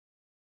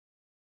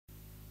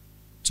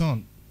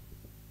Turn.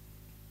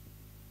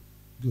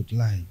 Good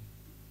line.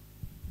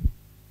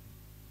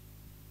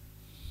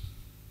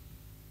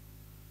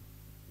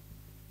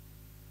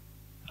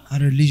 I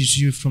release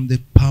you from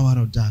the power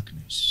of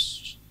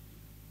darkness.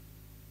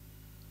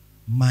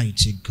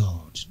 Mighty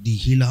God, the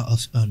healer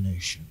of our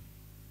nation.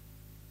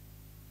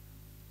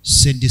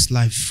 Set this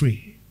life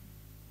free.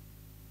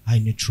 I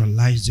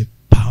neutralize the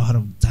power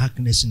of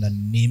darkness in the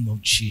name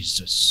of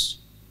Jesus.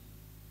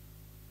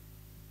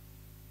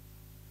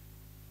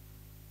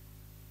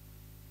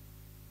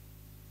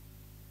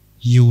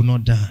 You will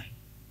not die.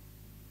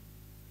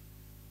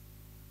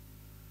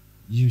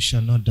 You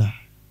shall not die.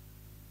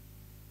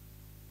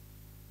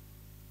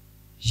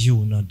 You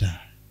will not die.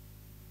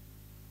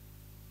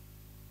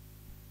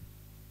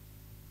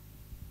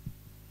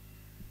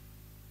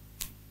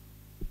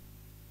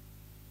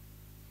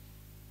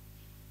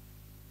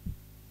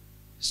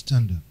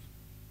 Stand up.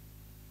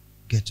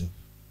 Get up.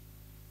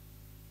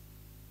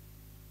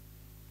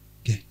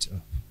 Get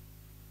up.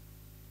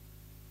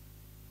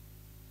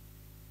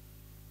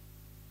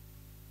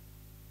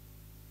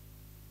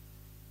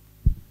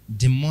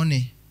 The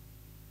money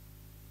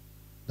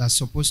that's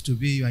supposed to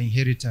be your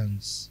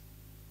inheritance,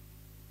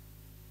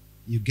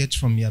 you get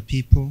from your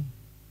people,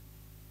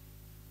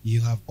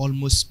 you have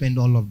almost spent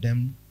all of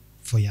them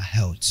for your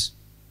health.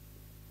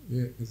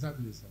 Yeah,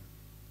 exactly, sir.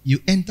 You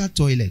enter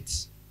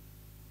toilet.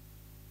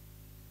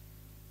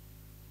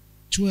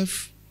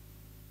 12,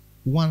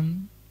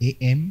 1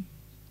 a.m.,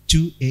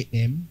 2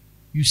 a.m.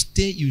 You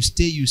stay, you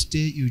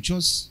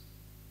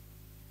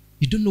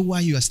don't know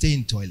why you are staying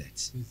in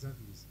toilet.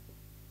 Exactly, sir.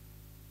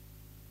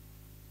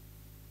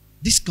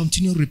 This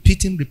continue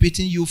repeating,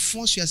 you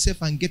force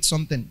yourself and get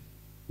something.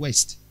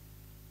 Waste.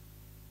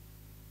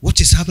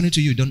 What is happening to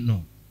you, you don't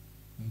know.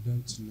 I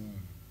don't know.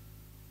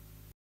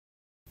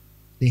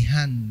 The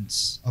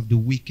hands of the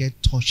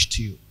wicked touched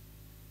you.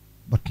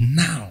 But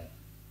now,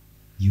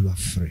 you are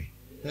free.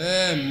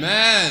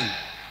 Amen.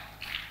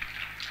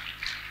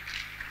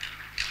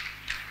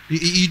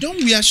 You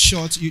don't wear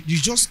shorts, you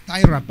just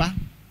tie wrapper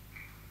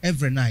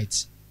every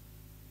night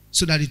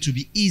so that it will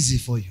be easy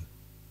for you.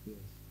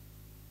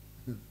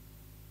 Yes.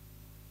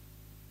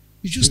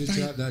 You just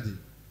Spiritual daddy.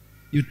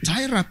 You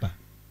tie wrapper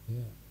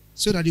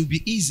so that it will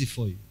be easy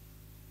for you.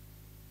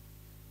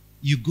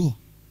 You go,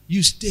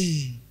 you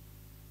stay.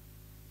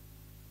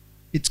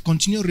 It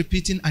continue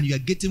repeating and you are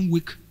getting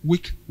weak.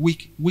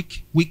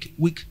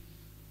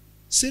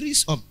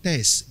 Series of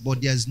tests, but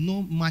there's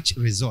no much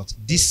result.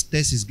 This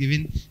test is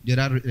giving the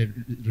other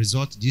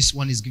result. This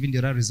one is giving the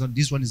other result.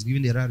 This one is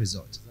giving the other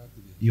result.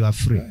 Exactly. You are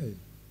free. Right.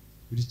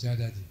 Spiritual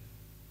daddy.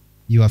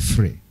 You are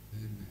free.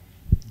 Amen.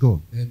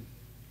 Go. Amen.